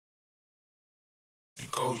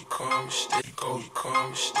Go, you come, you stay. Go, you come,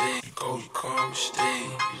 you stay. Go, you come, you stay.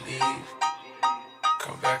 You leave,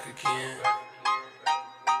 come back again.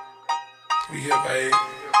 We here, babe.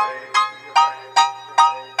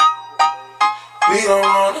 We don't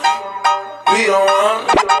wanna, we don't wanna,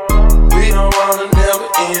 we don't wanna never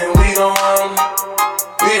end. We don't wanna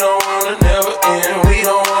never end. We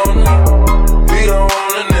don't wanna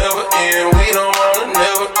never end. We don't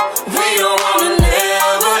wanna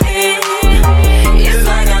never end. It's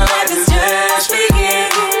like our life is just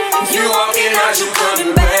beginning. You walking out, you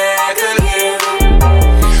coming back again.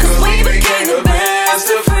 Cause we became the best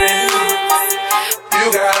of friends.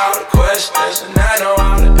 You got all the questions and I know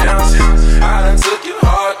all the answers. I done took your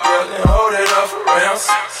heart, girl, and hold it up for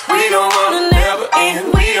ransom. We don't wanna never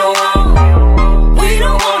end. We don't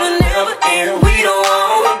wanna never end. We don't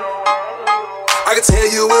want. I can tell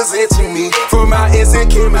you was into me from our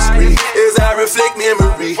instant chemistry. As I reflect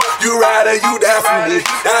memory, you ride or you die for me.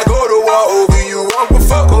 I go to war over you, won't give a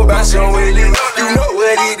fuck about your willing. You know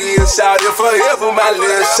what it is, shout it forever, my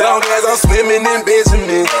little song. As I'm swimming in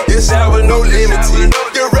Benjamin, your shower no limited.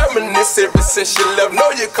 You're reminiscent since you left,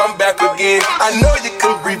 know you come back again. I know you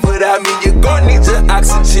can breathe without me, you're gonna need your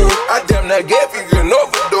oxygen. I damn near gave you an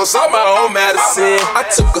overdose on my own medicine. I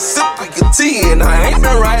took a sip of your tea and I ain't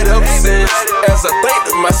been right up since. As I think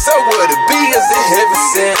to myself, what it be is it heaven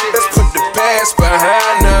sent. Let's put the past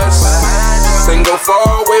behind us. Ain't go far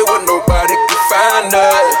away where nobody can find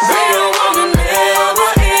us. We don't wanna never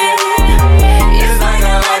end. It's like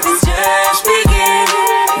our life is just beginning.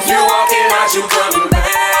 You walking out, you coming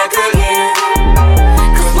back again.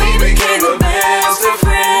 Cause we became the best of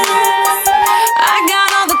friends. I got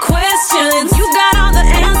all the questions, you got all the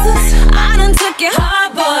answers. I done took your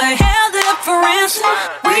heart, boy, held it up for ransom.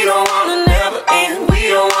 We don't wanna never end. We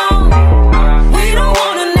don't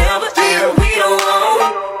wanna never end. We don't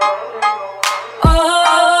want.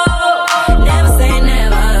 Oh, never say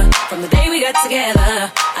never. From the day we got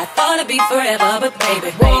together, I thought it'd be forever, but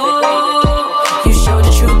baby, you showed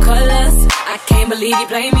your true colors. I can't believe you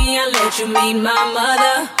played me. I let you meet my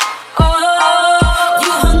mother. Oh,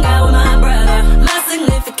 you hung out with my brother, my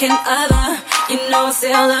significant other. You know I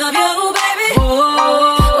still love you, baby.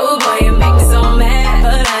 Oh, boy, you make me so mad,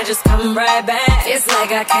 but I just come right back. It's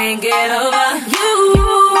like I can't get over you.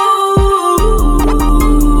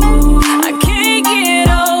 I can't get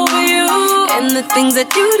over you and the things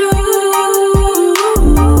that you do.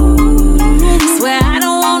 Swear I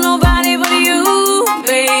don't want nobody but you,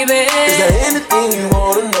 baby. Is there anything you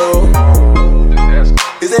wanna know?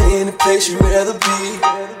 Is there any place you'd rather be?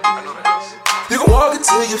 You can walk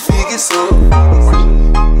until your feet get sore.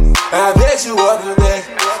 I bet you walking back.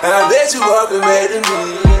 I bet you walking back to me.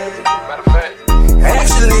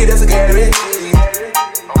 Actually, that's a guarantee.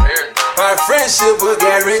 My friendship was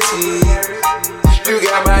guaranteed. You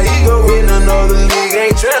got my ego in another league.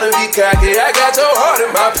 Ain't tryna be cocky. I got your heart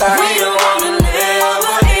in my pocket. We don't wanna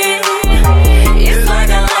never end. It's like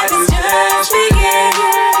our life is just beginning.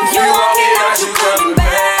 You walking out, you coming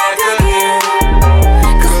back again.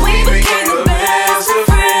 Cause we became the best of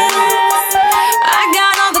friends. I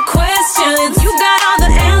got all the questions, you got all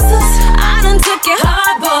the answers. I done took your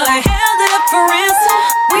heart, boy, held it up for ransom.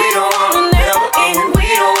 We don't wanna never end. We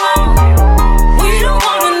don't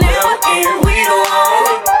wanna never end. We don't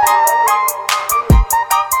want.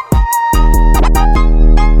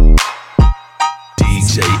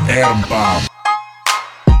 DJ Atom Bomb.